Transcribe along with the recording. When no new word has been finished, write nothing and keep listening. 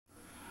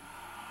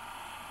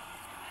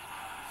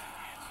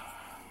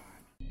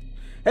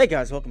Hey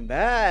guys, welcome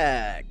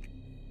back.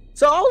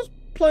 So I was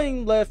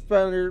playing Left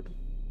Flanders,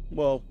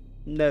 well,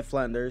 Ned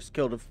Flanders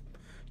killed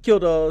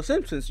the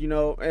Simpsons,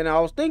 and I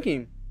was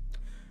thinking,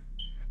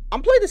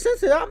 I'm playing the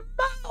Simpsons. I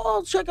might as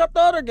well check out the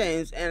other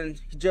games, and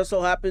he just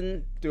so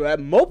happened to have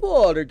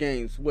multiple other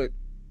games with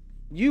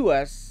you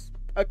as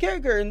a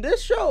character in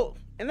this show.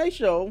 And they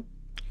show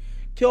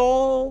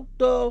kill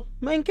the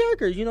main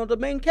characters, the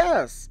main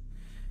cast.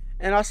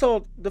 And I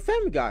saw the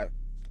Family Guy,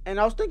 and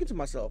I was thinking to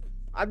myself,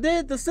 I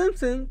did the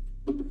Simpsons.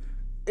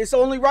 It's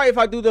only right if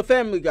I do the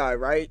Family Guy,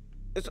 right?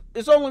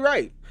 It's only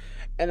right.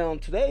 And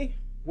today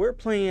we're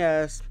playing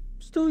as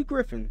Stewie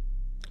Griffin.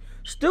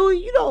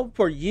 Stewie,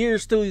 for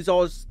years Stewie's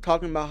always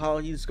talking about how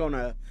he's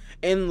gonna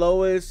end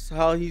Lois,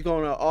 how he's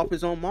gonna off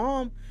his own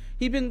mom.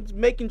 He's been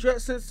making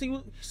threats since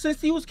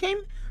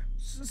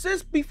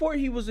before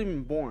he was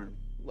even born.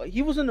 Like,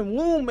 he was in the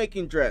womb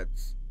making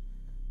threats,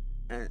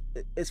 and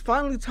it's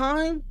finally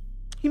time.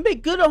 He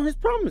made good on his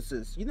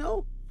promises,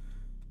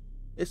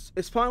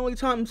 It's finally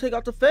time to take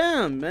out the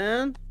fam,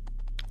 man.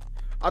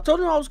 I told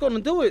them I was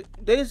gonna do it.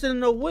 They just didn't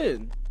know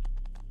when.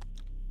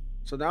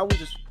 So now we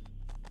just...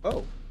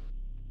 Oh.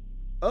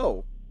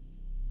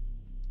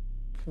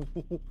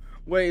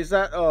 Wait, is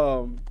that...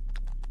 Oh,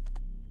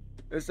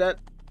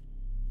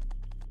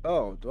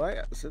 do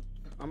I... Can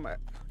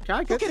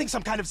I get... You're getting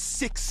some kind of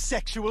sick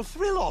sexual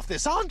thrill off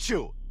this, aren't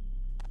you?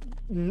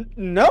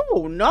 No.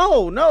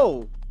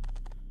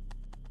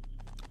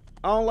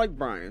 I don't like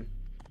Brian.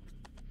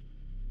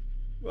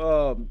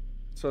 So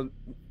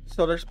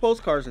there's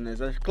postcards in this.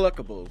 There's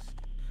collectibles.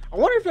 I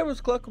wonder if there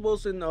was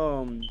collectibles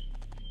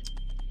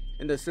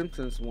in the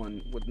Simpsons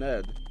one with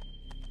Ned.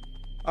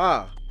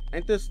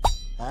 Ain't this?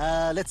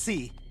 Let's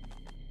see.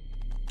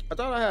 I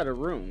thought I had a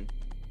room.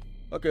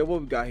 Okay,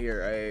 what we got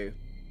here?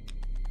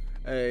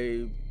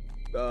 A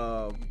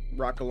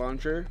rocket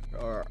launcher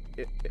or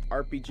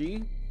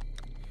RPG.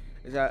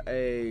 Is that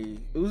a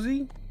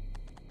Uzi?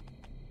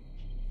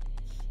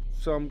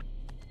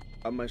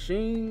 A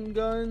machine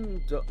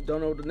gun,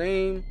 don't know the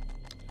name.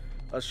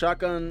 A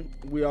shotgun,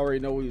 we already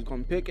know what he's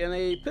gonna pick, and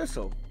a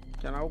pistol.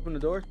 Can I open the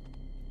door?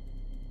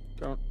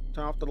 Turn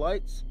off the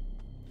lights.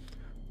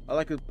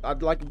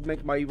 I'd like to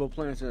make my evil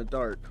plans in the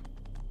dark.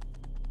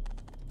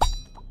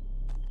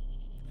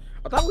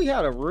 I thought we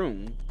had a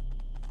room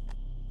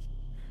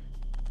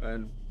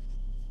and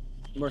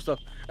more stuff.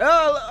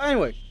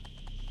 Anyway,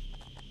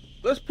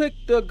 let's pick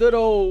the good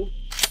old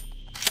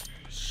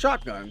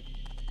shotgun.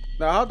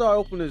 Now, how do I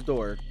open this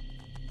door?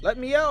 Let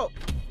me out!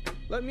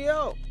 Let me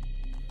out!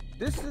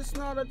 This is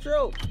not a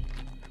joke.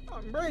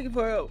 I'm begging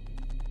for help.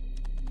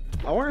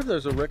 I wonder if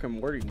there's a Rick and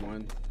Morty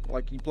one.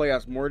 Like, you play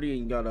as Morty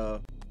and you got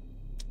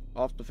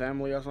off the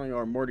family or something,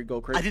 or Morty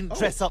go crazy. I didn't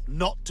dress up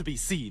not to be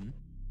seen.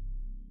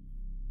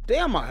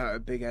 Damn, I had a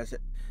big ass.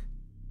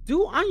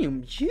 Dude, I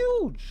am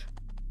huge.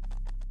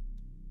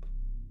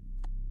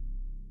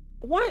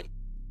 What?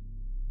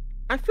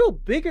 I feel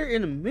bigger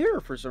in the mirror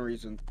for some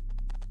reason.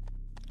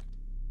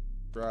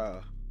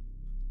 Bruh.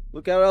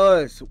 Look at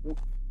us.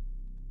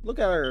 Look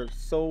at our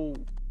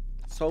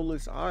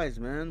soulless eyes,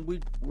 man.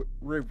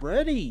 We're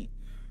ready.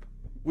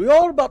 We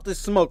all about this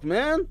smoke,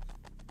 man.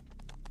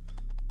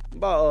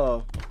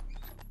 About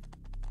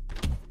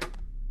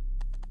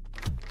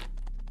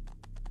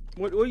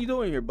what are you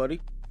doing here,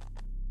 buddy?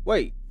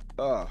 Wait.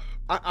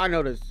 I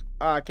know this.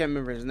 I can't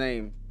remember his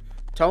name.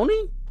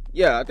 Tony?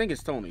 Yeah, I think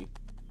it's Tony.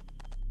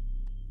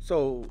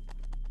 So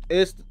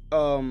it's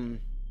or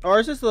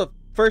is this the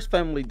first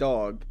family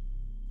dog?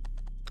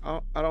 I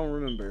don't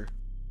remember.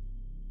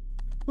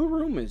 What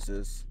room is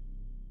this?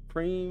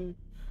 Cream,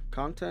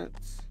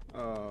 contents,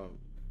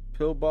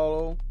 pill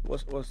bottle.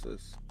 What's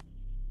this?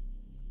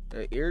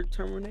 Ear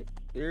thermometer.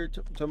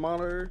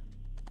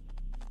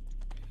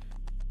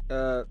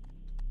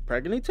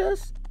 Pregnancy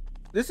test.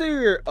 This is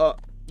your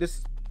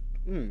this.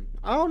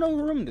 I don't know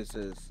what room this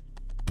is.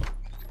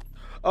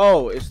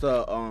 Oh, it's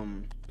the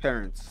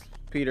parents,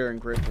 Peter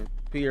and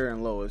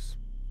Lois.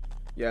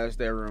 Yeah, it's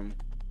their room.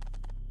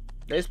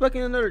 They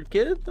expecting another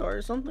kid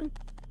or something?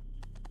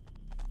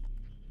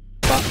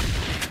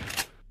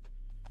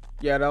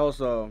 Yeah, that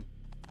was I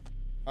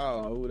don't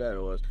know who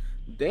that was.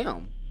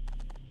 Damn.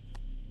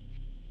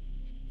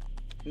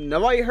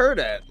 Nobody heard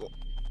that.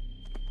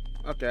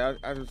 Okay,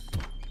 I just...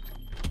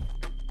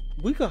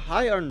 We could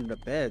hide under the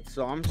bed,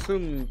 so I'm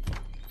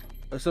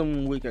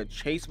assuming we could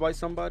chase by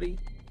somebody.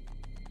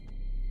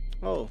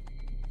 Oh,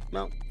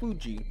 Mount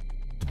Fuji.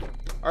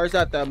 Or is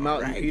that the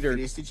Mountain Peter?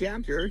 Finished the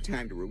chapter.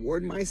 Time to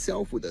reward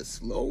myself with a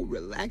slow,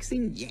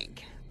 relaxing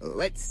yank.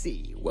 Let's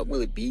see, what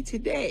will it be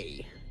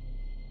today?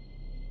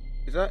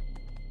 Is that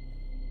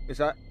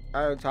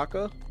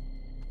Ayataka?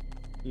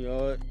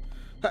 You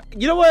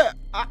know what?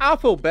 I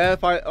feel bad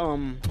if I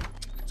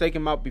take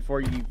him out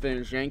before you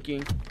finish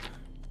yanking.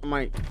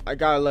 I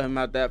gotta let him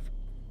out that.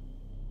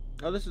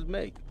 Oh, this is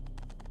Meg.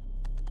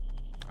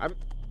 I'm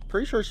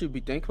pretty sure she'd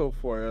be thankful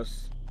for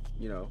us,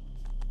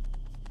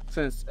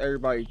 since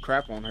everybody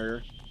crap on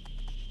her.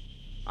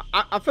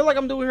 I feel like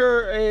I'm doing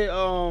her a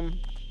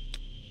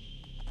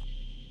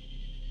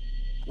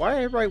Why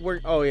everybody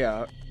work? Oh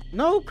yeah,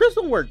 No, Chris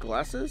don't wear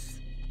glasses.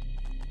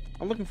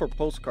 I'm looking for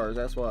postcards.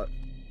 That's what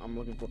I'm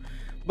looking for.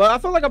 But I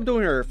feel like I'm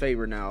doing her a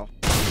favor now.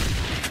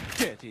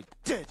 Dirty,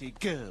 dirty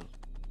girl.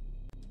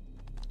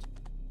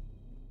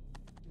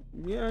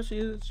 Yeah, she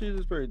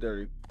is pretty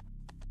dirty.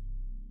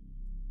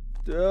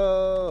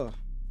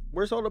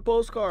 Where's all the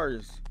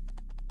postcards?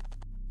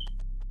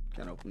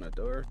 Can't open that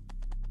door.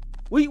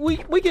 We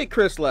get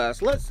Chris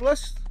last. Let's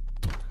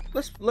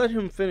let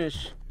him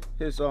finish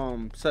his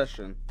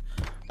session.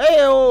 Hey,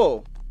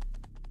 oh,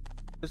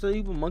 is there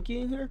even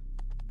monkey in here?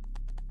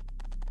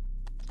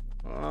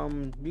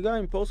 You got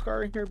any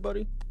postcard in here,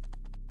 buddy?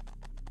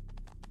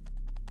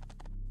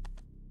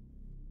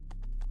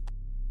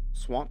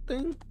 Swamp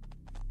thing?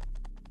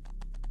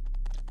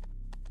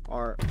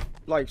 Or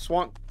like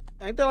swamp?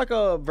 Ain't there like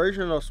a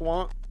version of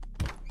swamp?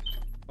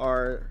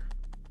 Or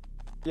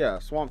yeah,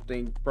 Swamp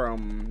Thing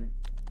from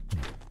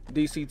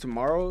DC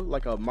Tomorrow,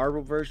 like a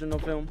Marvel version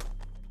of him.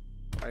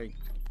 I'm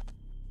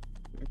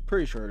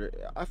pretty sure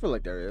that, I feel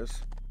like there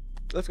is.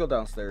 Let's go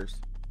downstairs.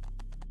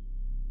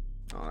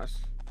 Oh, that's.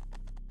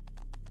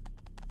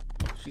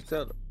 She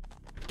said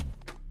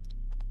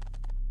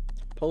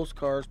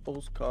postcards.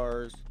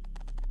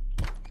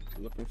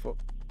 Looking for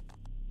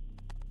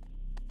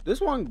this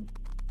one.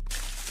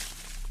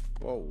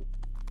 Whoa,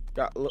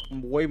 got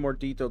way more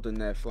detail than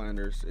Ned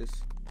Flanders. It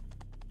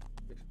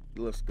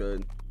looks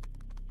good.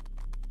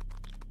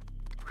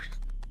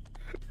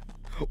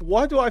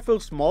 Why do I feel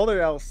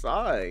smaller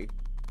outside?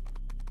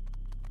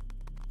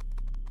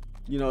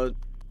 You know,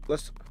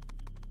 let's.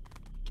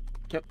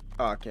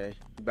 Okay,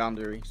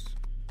 boundaries.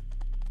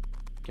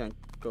 Can't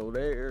go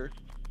there.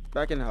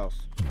 Back in the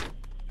house.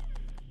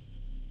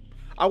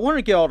 I want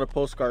to get all the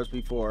postcards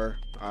before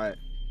I.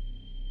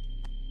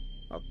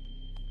 Oh.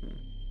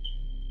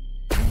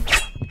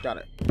 Got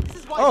it. This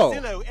is why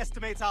Zillow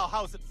estimates our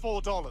house at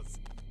 $4.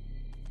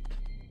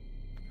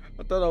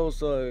 I thought that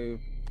was a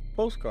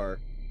postcard.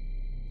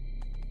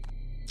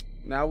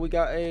 Now we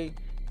got a.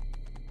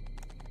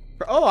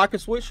 Oh, I can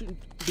switch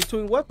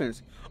between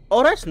weapons.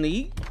 Oh, that's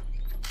neat.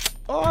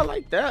 Oh, I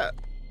like that.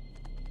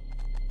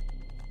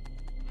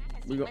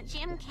 We got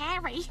Jim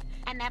Carrey,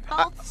 and they're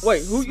both.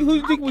 Wait, who do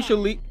you think we should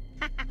leave?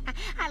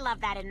 I love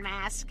that in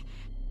Mask.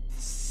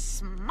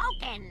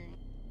 Smoking.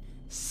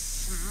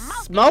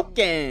 Smoking.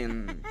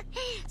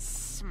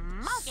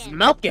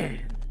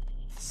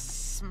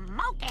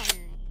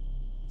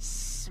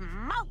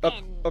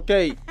 Smoking.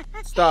 Okay,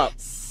 stop.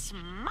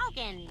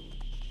 Smoking.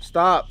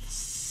 Stop.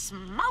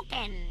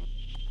 Smoking.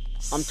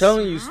 I'm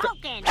telling you, stop.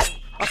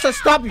 I said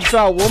stop, you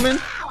foul woman.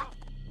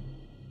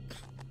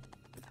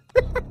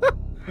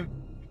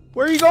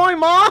 Where are you going,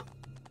 Ma?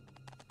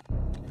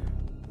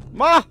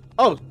 Ma!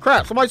 Oh,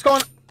 crap, somebody's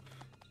calling.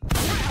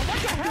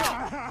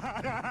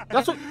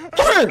 That's what.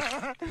 Come here!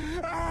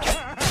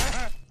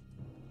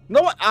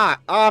 No, what?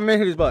 I'm in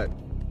his butt.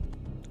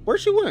 Where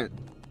she went?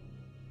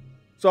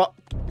 So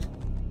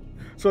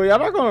y'all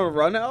not gonna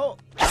run out?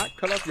 Not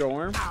cut off your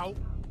arm? Ow.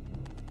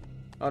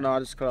 Oh no, I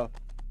just cut off.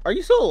 Are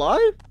you still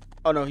alive?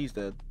 Oh no, he's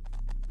dead.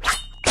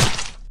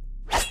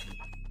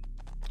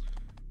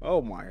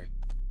 Oh my.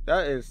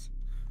 That is.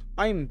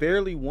 I'm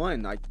barely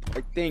one. I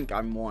think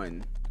I'm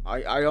one.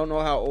 I don't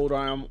know how old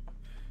I am.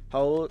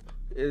 How old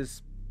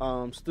is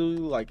Stewie,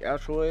 like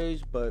actual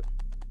age, but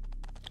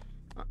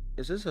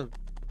is this a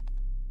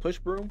push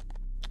broom?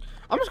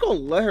 I'm just gonna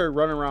let her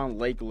run around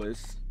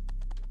legless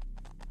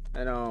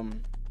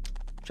and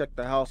check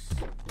the house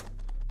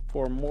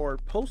for more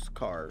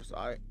postcards.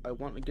 I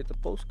want to get the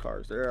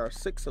postcards. There are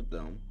 6 of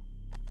them.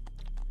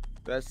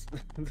 That's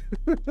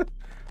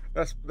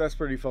that's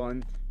pretty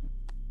fun.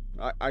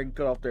 I can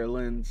cut off their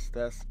lens.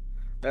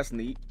 That's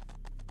neat.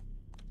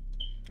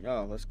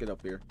 Oh, let's get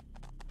up here.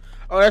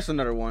 Oh, that's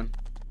another one.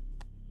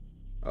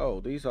 Oh,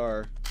 these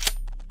are.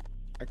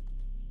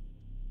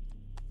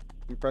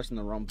 I'm pressing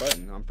the wrong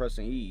button. I'm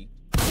pressing E.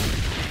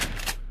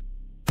 That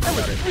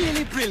was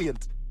really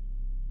brilliant.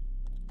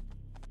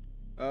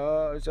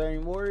 Is there any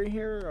more in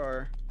here,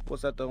 or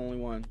was that the only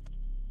one?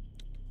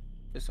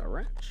 It's a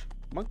wrench,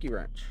 monkey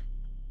wrench.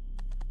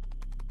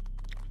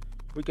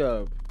 We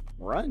could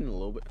run a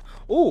little bit.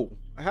 Ooh,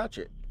 a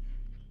hatchet.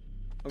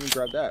 Let me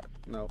grab that.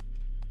 No.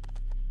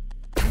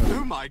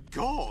 Oh my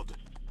god.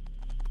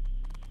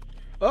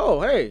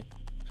 Oh, hey.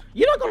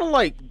 You're not gonna,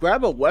 like,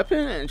 grab a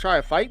weapon and try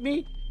to fight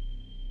me?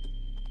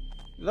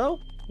 No?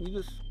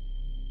 You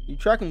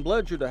tracking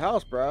blood through the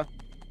house, bruh.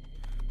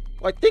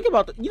 Like, think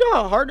about that. You know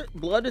how hard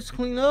blood is to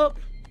clean up?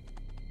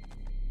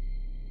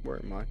 Where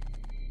am I?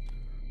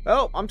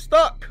 Oh, I'm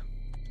stuck.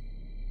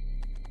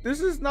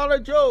 This is not a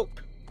joke.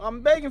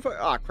 I'm begging for.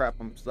 Ah, crap,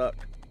 I'm stuck.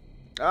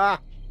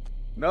 Ah,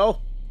 no.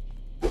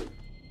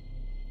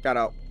 Got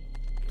out.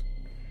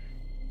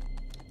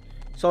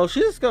 So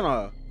she's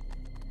gonna.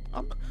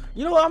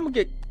 You know what? I'm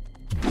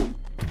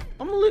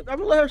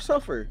gonna let her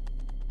suffer.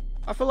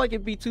 I feel like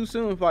it'd be too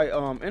soon if I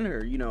end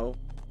her. You know.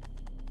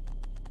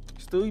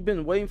 Stewie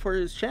been waiting for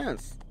his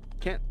chance.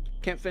 Can't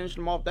finish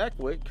them off that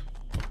quick.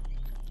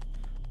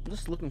 I'm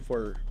just looking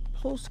for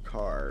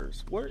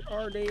postcards. Where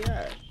are they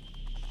at?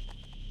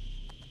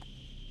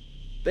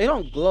 they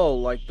don't glow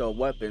like the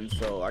weapons,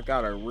 so I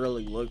gotta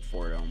really look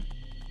for them.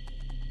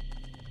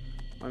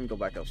 Let me go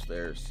back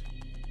upstairs.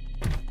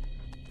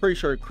 Pretty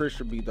sure Chris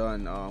should be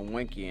done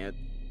winking it.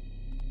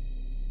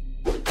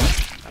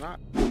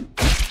 Can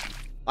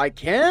I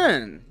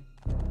can.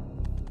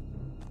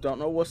 Don't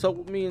know what's up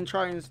with me and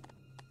trying.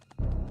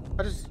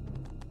 I just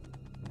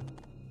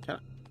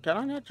can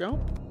I not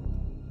jump?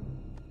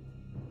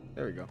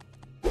 There we go.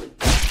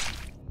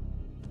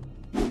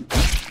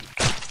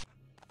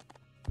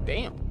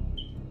 Damn.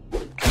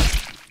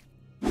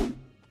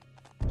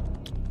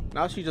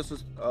 Now she just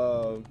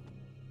a.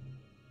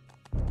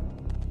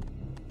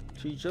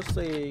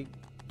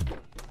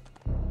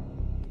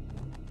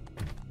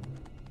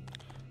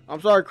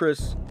 I'm sorry,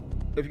 Chris.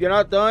 If you're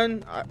not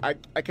done,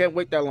 I can't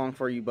wait that long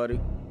for you, buddy.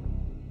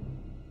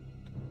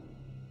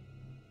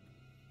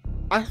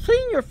 I've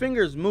seen your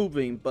fingers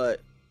moving,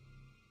 but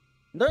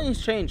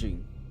nothing's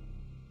changing.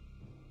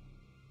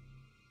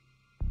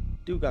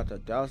 Dude got the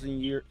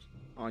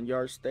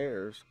 1,000-yard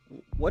stairs.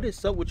 What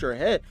is up with your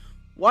head?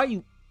 Why are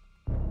you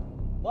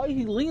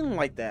leaning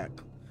like that?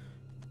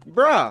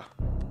 Bruh.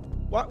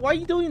 Why are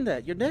you doing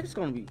that? Your neck's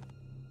gonna be...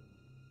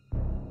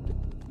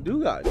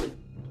 Dude got...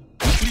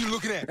 What are you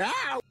looking at?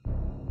 Ow!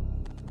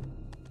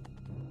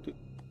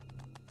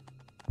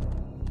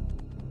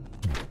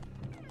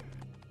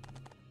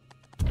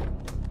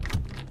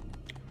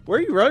 Where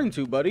are you running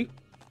to, buddy?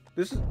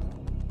 This is...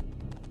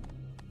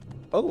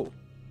 Oh.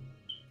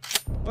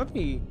 Let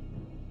me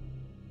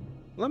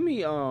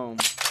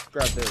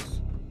grab this.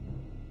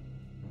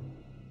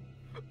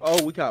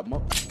 Oh, we got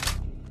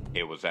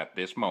It was at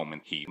this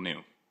moment he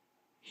knew.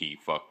 He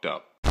fucked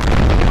up.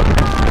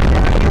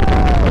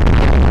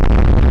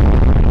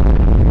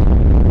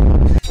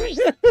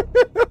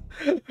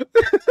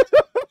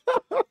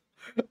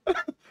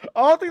 I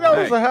don't think that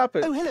was what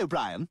happened. Oh, hello,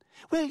 Brian.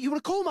 Well, you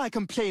recall my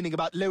complaining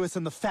about Lois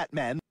and the fat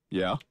man?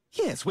 Yeah?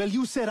 Yes, well,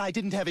 you said I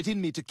didn't have it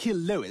in me to kill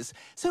Lois,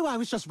 so I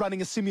was just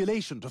running a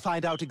simulation to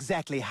find out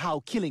exactly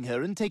how killing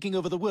her and taking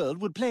over the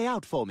world would play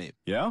out for me.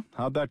 Yeah?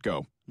 How'd that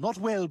go? Not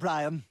well,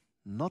 Brian.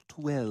 Not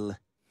well.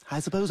 I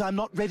suppose I'm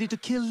not ready to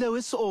kill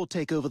Lois or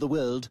take over the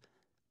world.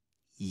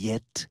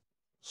 Yet.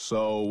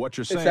 So what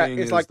you're saying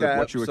is like that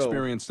what you episode.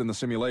 experienced in the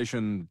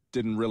simulation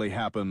didn't really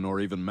happen or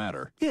even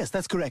matter. Yes,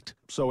 that's correct.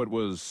 So it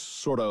was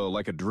sort of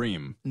like a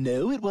dream.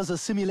 No, it was a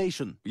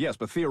simulation. Yes,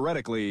 but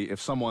theoretically, if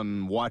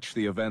someone watched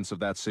the events of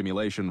that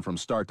simulation from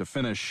start to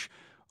finish,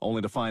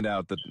 only to find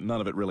out that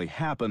none of it really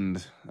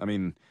happened, I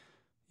mean,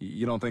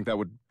 you don't think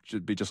that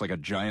should be just like a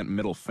giant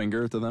middle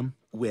finger to them?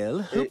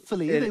 Well,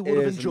 hopefully it they would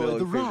have is a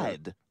enjoyed the middle finger.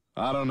 ride.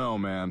 I don't know,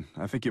 man.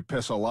 I think you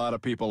piss a lot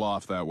of people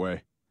off that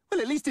way.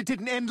 Well, at least it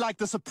didn't end like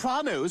The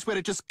Sopranos, where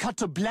it just cut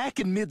to black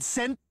in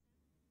mid-sentence.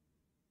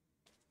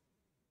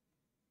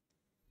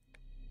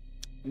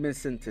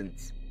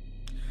 Mid-sentence.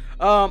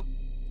 I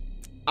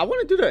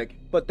want to do that,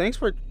 but thanks,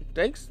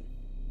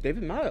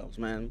 David Miles,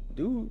 man.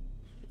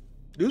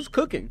 Dude's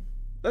cooking.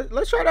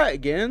 Let's try that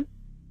again,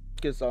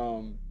 because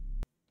I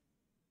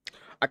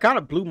kind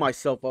of blew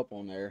myself up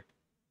on there.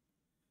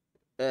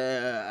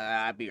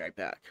 I'll be right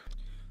back.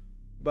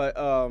 But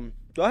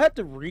do I have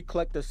to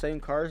recollect the same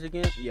cars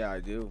again? Yeah, I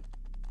do.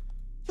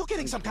 You're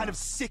getting some kind of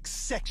sick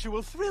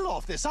sexual thrill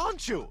off this,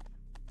 aren't you?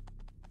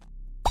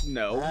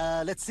 No.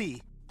 Let's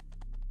see.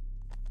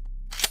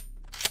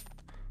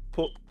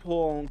 Pull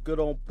on good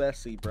old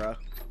Bessie, bruh.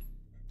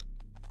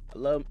 I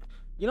love...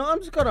 You know, I'm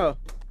gonna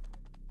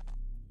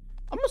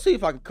see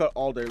if I can cut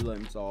all their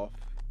limbs off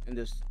and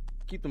just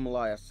keep them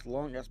alive as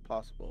long as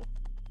possible.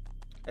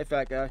 Hey,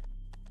 fat guy.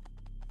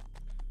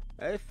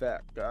 Hey,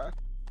 fat guy.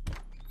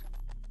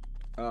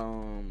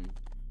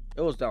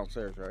 It was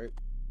downstairs, right?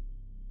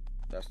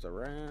 That's the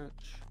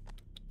ranch.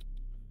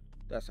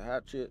 That's a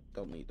hatchet.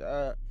 Don't need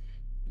that.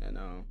 And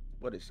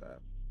what is that?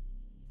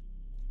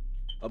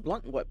 A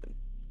blunt weapon.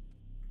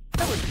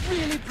 That was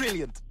really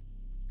brilliant.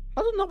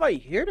 How did nobody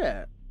hear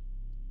that?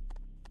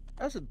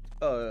 That's a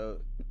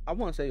I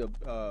want to say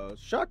a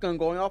shotgun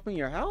going off in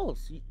your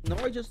house.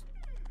 Nobody just.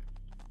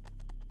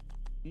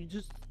 You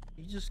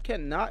just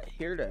cannot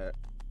hear that.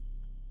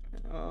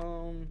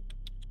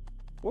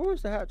 Where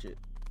was the hatchet?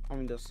 I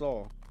mean the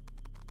saw.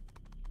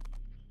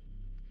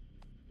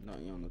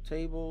 Nothing on the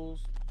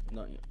tables.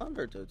 Nothing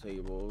under the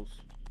tables.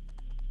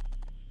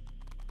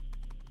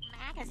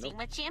 Magazine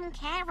with Jim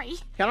Carrey.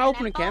 Can I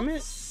open And a they're cabinet?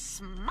 both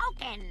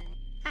Smoking.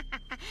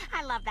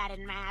 I love that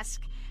in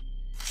Mask.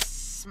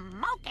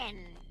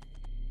 Smoking.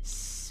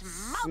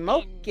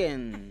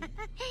 Smoking.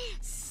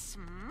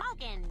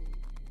 Smoking.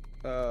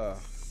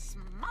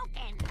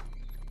 Smoking.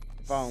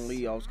 If I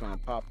only I was gonna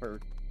pop her.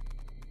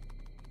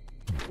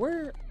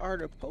 Where are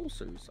the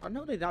posters? I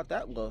know they're not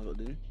that well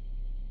hidden.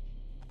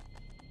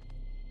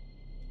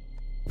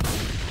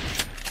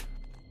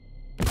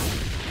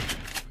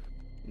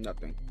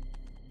 Nothing.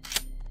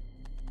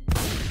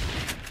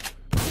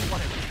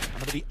 Whatever. I'm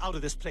gonna be out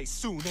of this place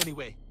soon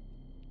anyway.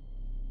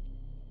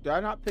 Did I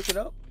not pick it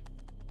up?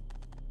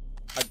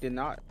 I did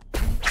not.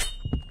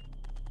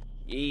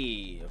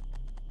 Yeah.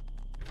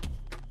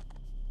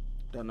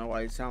 Don't know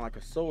why it sound like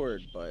a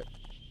sword, but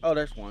Oh,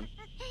 there's one.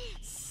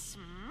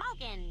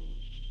 Smoking.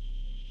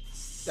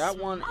 That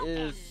one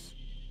is.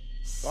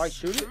 Do I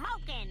shoot it?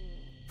 Smoking.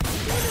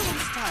 You know what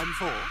it's time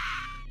for?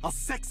 A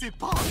sexy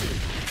party.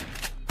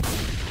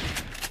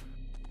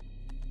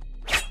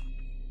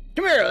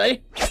 Come here,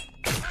 lady.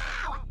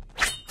 Oh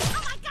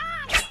my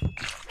god!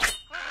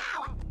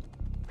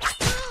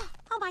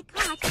 Oh my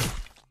god!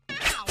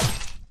 Ow!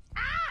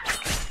 Ow!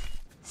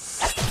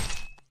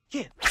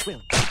 Here,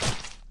 Will.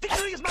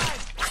 Victory is mine!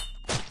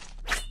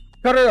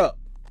 Cut it up.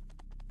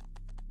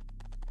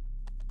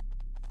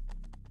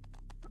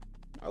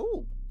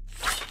 Oh.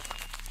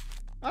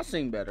 I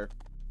sing better.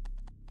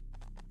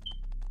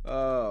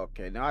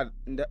 Okay, now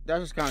that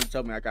just kind of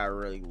told me I gotta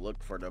really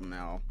look for them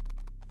now.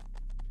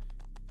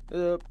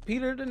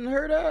 Peter didn't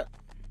hear that?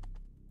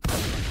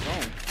 That's my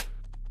phone.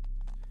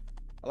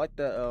 I like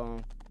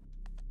the,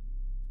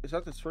 is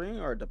that the screen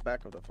or the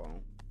back of the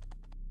phone?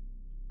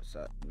 What's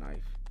that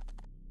knife?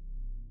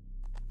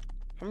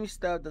 How many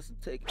stabs does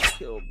it take to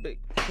kill Big?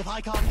 If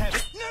I can't have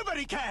it,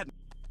 nobody can!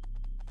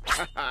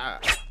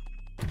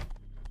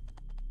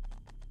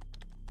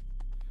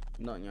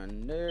 Nothing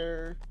on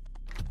there.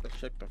 Let's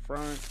check the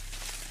front.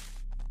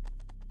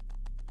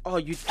 Oh,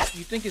 you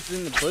think it's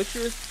in the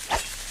bushes?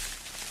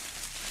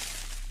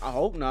 I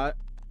hope not,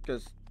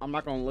 because I'm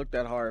not gonna look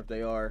that hard if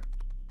they are.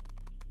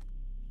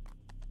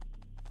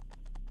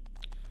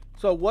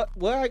 So what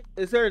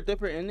is there a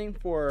different ending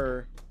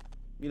for,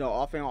 you know,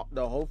 offing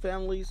the whole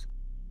families?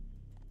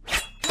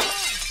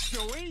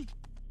 Stewie,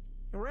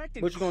 you're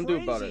acting What you gonna do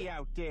about crazy it?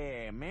 out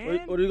there,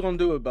 man. What are you gonna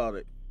do about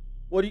it?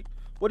 What are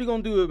you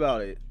gonna do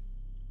about it?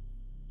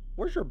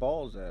 Where's your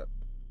balls at?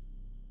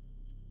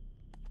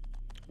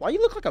 Why you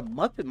look like a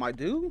Muppet, my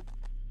dude?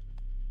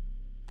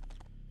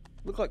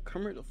 Look like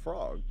Kermit the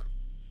Frog.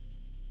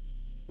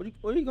 What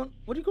are you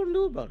gonna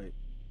do about it?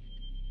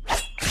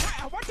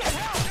 What the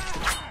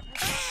hell?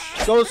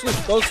 Go to sleep.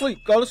 Go to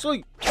sleep. Go to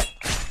sleep.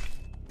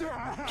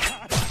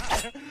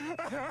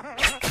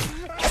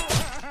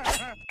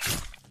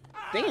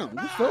 Damn,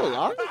 you still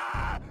alive?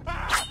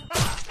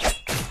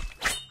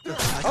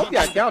 I hope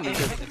y'all counting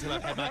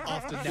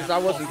because I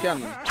wasn't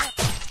counting.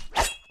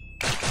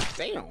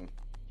 Damn.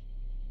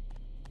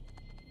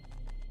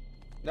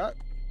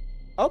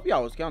 I hope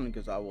y'all was counting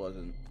because I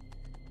wasn't.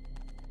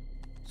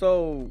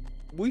 So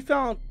we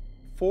found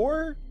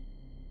 4.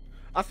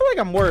 I feel like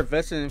I'm more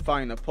invested in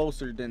finding a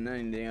poster than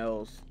anything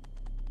else.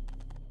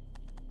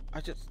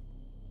 I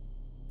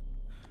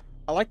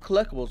like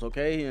collectibles,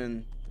 okay,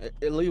 and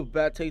it leaves a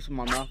bad taste in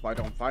my mouth if I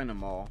don't find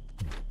them all.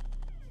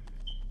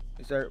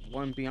 Is there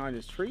one behind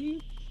this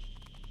tree?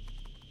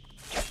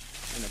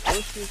 In the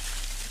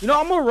bushes? You know,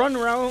 I'm gonna run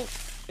around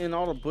in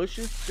all the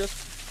bushes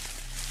just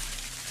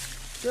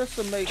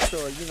to make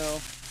sure, you know.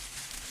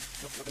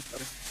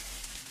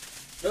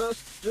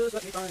 Just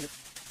let me find it.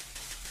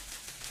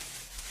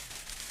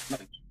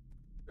 Nothing.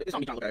 It's not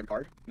me trying to look at every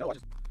card. No, I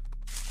just.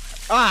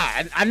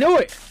 Ah, I knew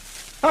it!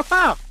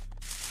 Haha!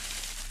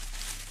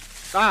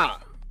 Ah!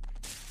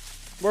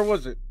 Where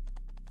was it?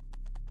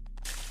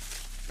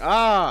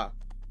 Ah!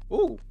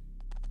 Ooh.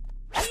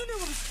 You know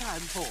what it's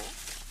time for?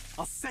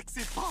 A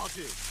sexy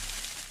party.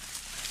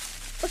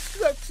 A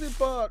sexy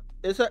part.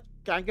 Is that?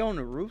 Can I get on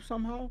the roof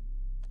somehow?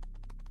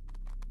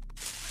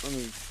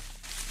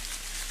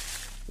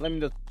 Let me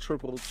just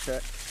triple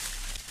check.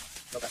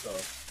 Okay,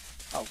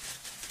 oh.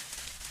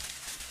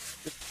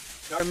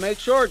 Just gotta make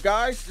sure,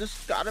 guys.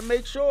 Just gotta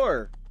make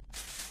sure.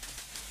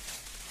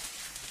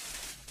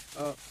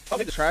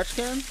 Probably the trash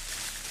can.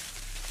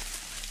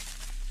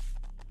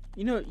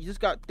 You know, you just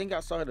gotta think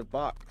outside the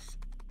box.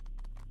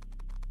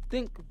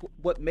 Think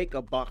what make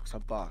a box,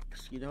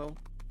 you know?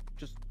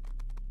 Just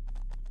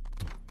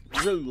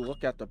really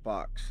look at the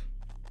box.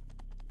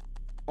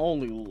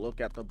 Only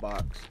look at the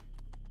box.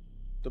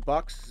 The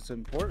box is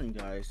important,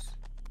 guys.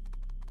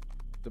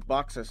 The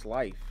box is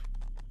life.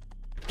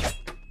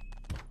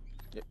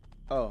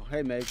 Oh,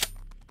 hey, Meg.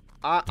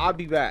 I'll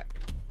be back.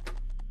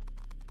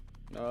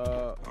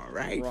 All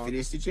right, wrong.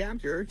 finish the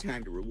chapter.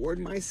 Time to reward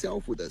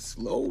myself with a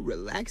slow,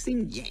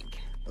 relaxing yank.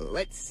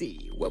 Let's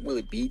see, what will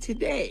it be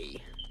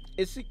today?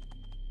 Is he?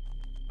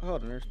 Oh,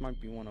 there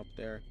might be one up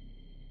there.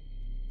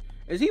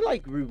 Is he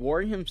like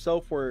rewarding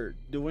himself for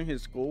doing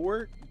his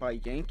schoolwork by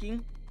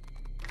yanking?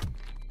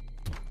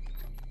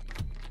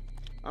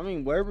 I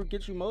mean, wherever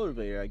gets you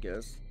motivated, I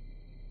guess.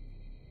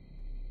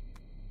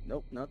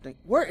 Nope, nothing.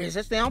 Where is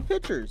this damn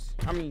pictures?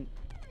 I mean,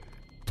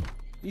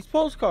 these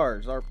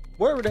postcards are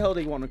wherever the hell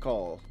they want to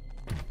call.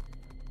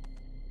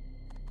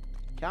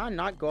 Can I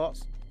not go out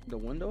the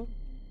window?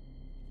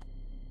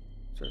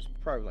 So there's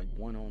probably like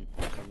one on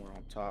somewhere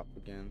on top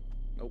again.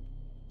 Nope.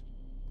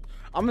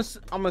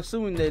 I'm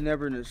assuming they're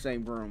never in the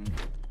same room.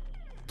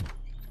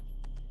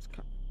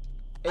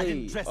 I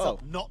didn't dress oh,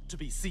 up not to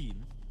be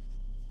seen.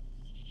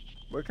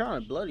 we're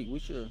kind of bloody. We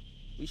should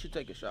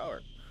take a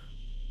shower.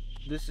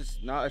 This is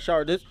not a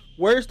shower.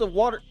 Where's the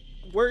water?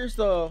 Where's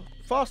the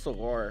fossil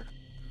or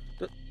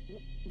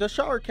the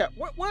shower cap?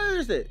 Where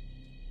is it?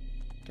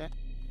 Okay.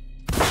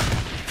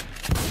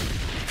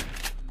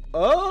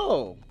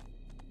 Oh.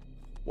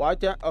 Why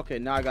down? Okay,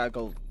 now I gotta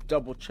go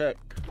double check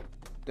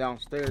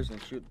downstairs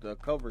and shoot the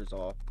covers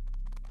off.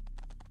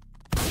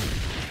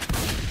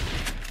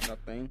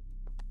 Nothing.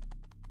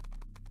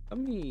 Let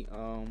me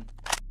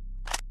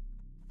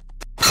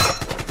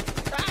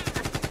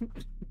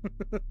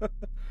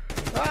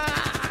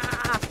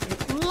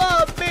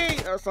love me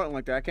or something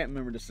like that. I can't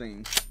remember the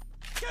scene.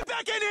 Get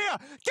back in here!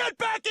 Get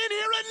back in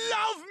here and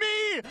love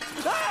me!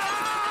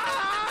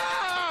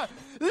 Ah!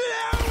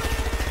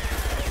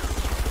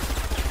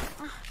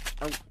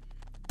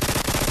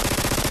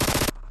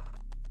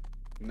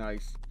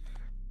 Nice.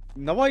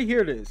 Now I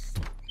hear this.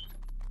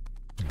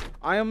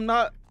 I am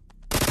not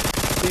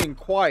being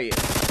quiet.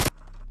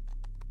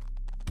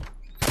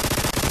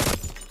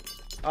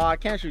 I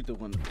can't shoot the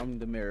one. I'm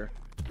the mirror.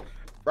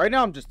 Right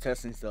now I'm just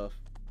testing stuff.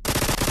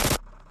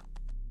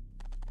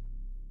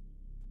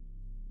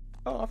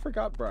 Oh, I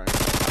forgot Brian.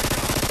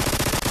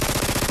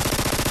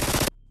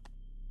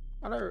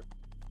 I never.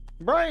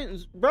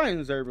 Brian's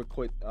deserved a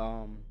quick,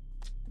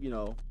 you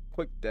know,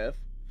 quick death.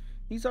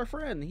 He's our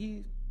friend.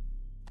 He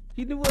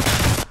knew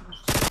us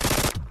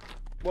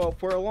well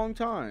for a long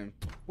time.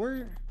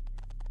 Where?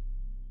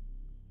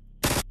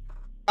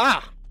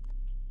 Ah!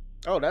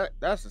 Oh,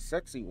 that's a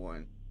sexy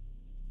one.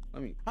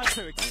 Let me. I'm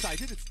so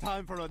excited. It's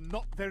time for a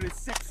not very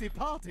sexy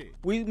party.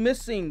 We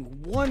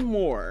missing one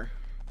more.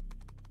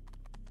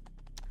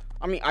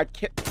 I mean, I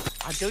can't.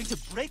 I'm going to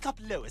break up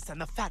Lois and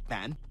the fat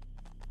man.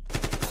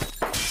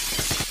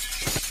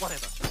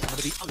 Whatever. I'm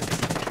gonna be honest.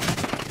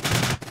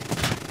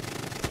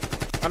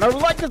 I never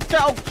like this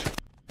couch.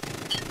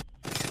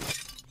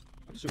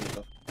 I'm shooting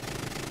stuff.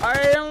 I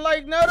ain't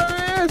like none of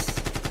this.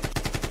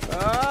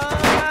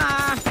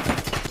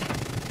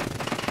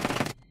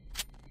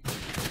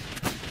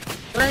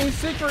 There ain't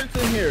secrets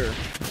in here.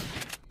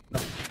 No.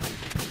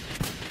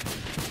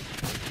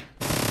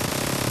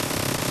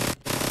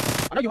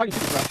 I know you hiding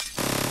secrets, bro.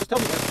 Just tell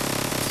me, man.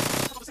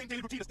 It's the same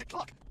daily routine as Dick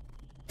Clark.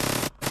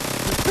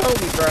 Just tell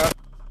me, bro.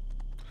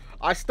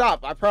 I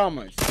stop. I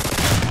promise.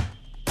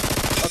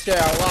 Okay,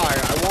 I lied.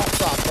 I won't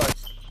stop, but.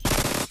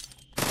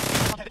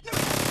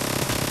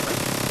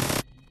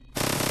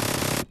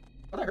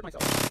 I hurt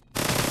myself.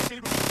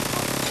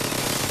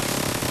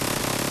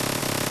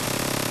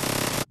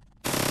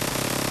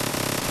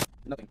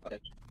 Nothing. Okay.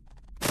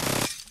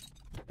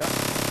 Yeah.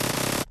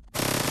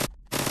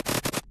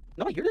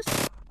 No, I hear this.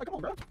 Oh, come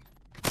on, bro.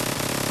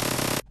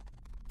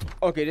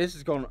 Okay, this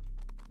is gonna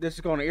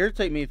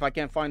irritate me if I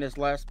can't find this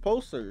last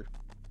poster.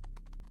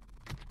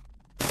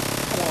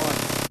 Come on.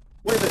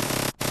 Where is it?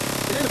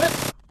 Get in a bit.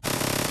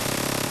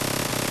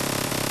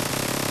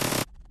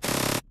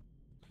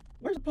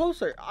 Where's the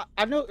poster?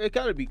 I know it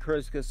gotta be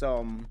Chris, because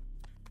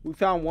we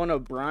found one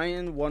of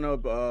Brian, one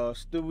of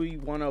Stewie,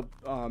 one of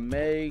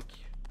Meg,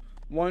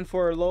 one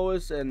for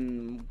Lois,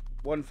 and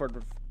one for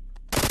Peter.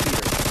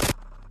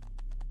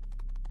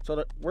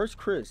 So where's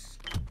Chris?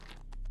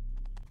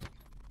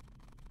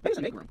 Maybe it's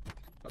a Meg room.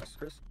 Oh, that's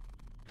Chris.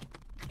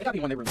 It gotta be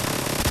one Meg room.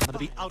 I'm gonna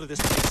be out of this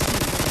place soon.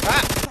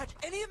 Ah! Touch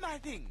any of my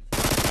things.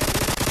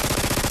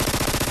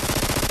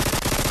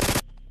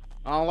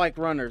 I don't like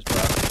runners, bro.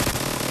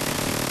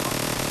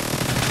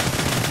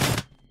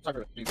 Sorry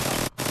for being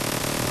loud.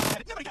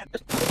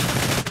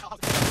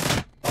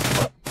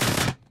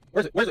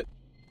 Where's it? Where's it?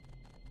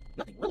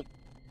 Nothing, really.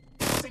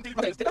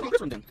 Okay, stay down in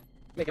this room then.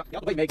 Meg, get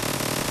out the way, Meg.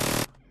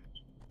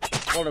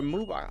 Or to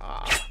move,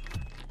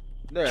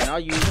 there, now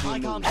you I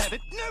can't have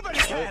it. Nobody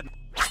can.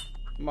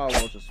 Might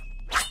as well just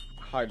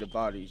hide the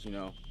bodies, you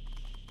know.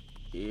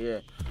 Yeah.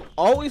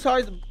 Always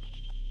hide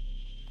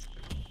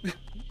the...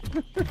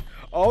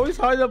 Always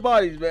hide the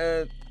bodies,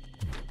 man.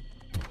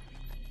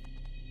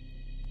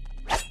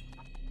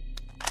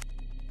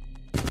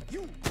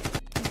 You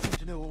seem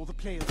to know all the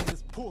players in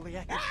this poorly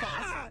acted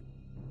farce.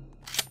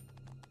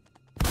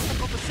 I've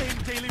got the same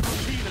daily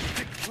routine as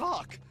Dick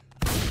Clark.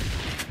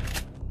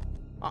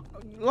 As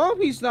long as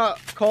he's not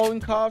calling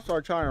cops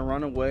or trying to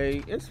run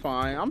away, it's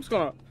fine. I'm just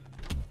gonna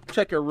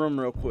check your room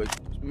real quick.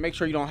 Make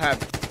sure you don't have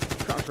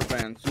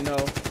contrabands, you know.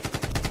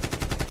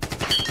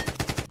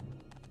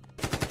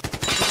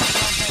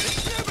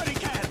 Nobody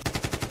can.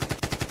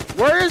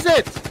 Where is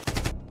it?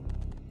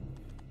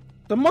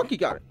 The monkey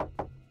got it.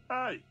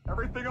 Hey,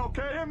 everything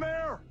okay in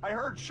there? I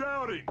heard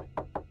shouting.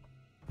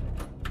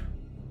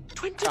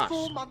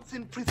 24 months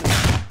in prison.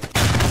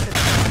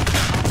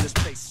 Out of this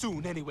place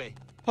soon, anyway.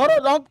 Hold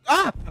on, don't.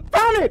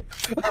 Found it!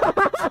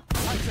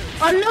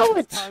 I know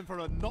it! It's time for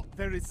a not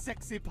very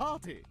sexy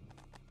party.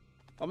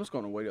 I'm just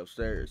gonna wait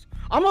upstairs.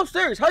 I'm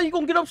upstairs. How you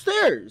gonna get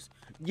upstairs?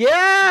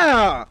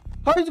 Yeah!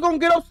 How you gonna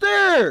get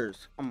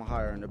upstairs? I'm gonna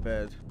hide her in the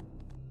bed.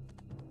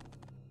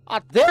 I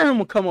dare him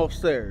to come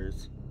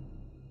upstairs.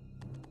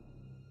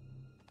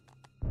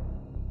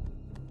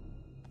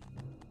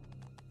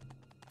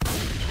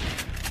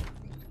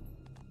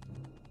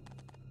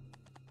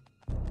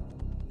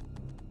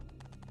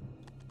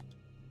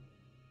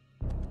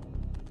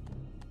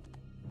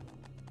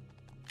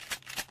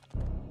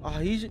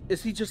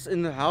 Is he just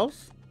in the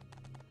house?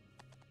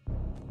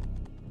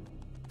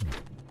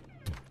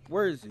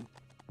 Where is he?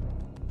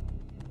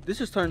 This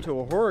has turned into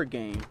a horror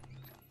game.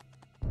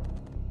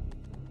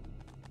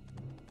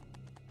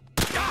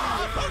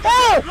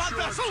 Oh! I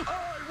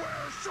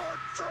wear short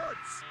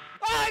shorts!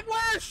 I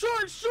wear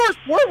short shorts!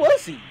 Where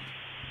was he?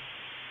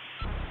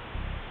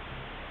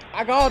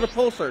 I got all the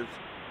posters.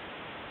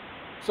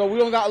 So we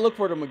don't gotta look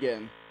for them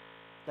again.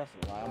 That's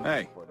a lie. I'm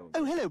Hey. for them.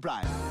 Oh, hello,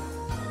 Brian.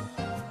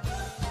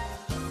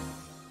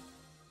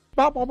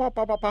 Ba, ba, ba,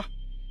 ba, ba, ba.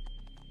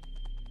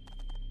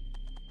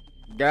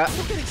 Got.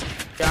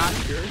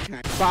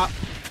 Pop.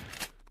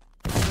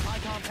 I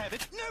can't have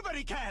it.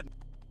 Nobody can.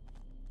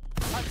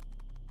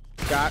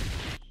 Got.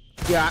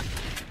 Got.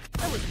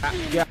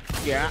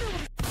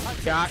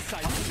 Got.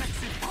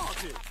 Sexy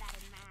party.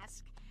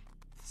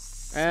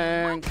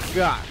 And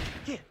got.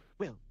 Here,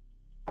 Will.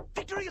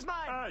 Victory is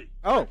mine. Hey,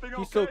 Oh, everything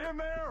he's okay so- in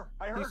there?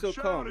 I heard so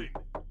calm. shouting.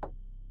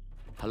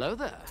 Hello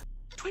there.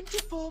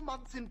 24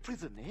 months in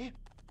prison, eh?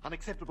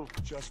 Unacceptable.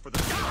 Just for the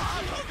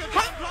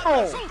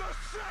Oh! the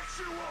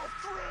sexual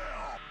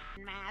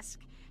thrill! Mask.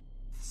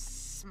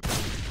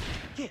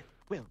 Here,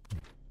 Will.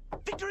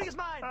 Victory is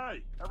mine.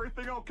 Hey,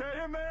 everything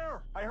okay in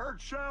there? I heard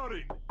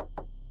shouting.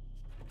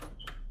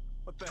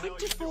 What the hell are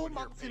you 24 doing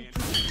months here, in man?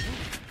 prison.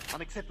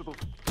 Unacceptable.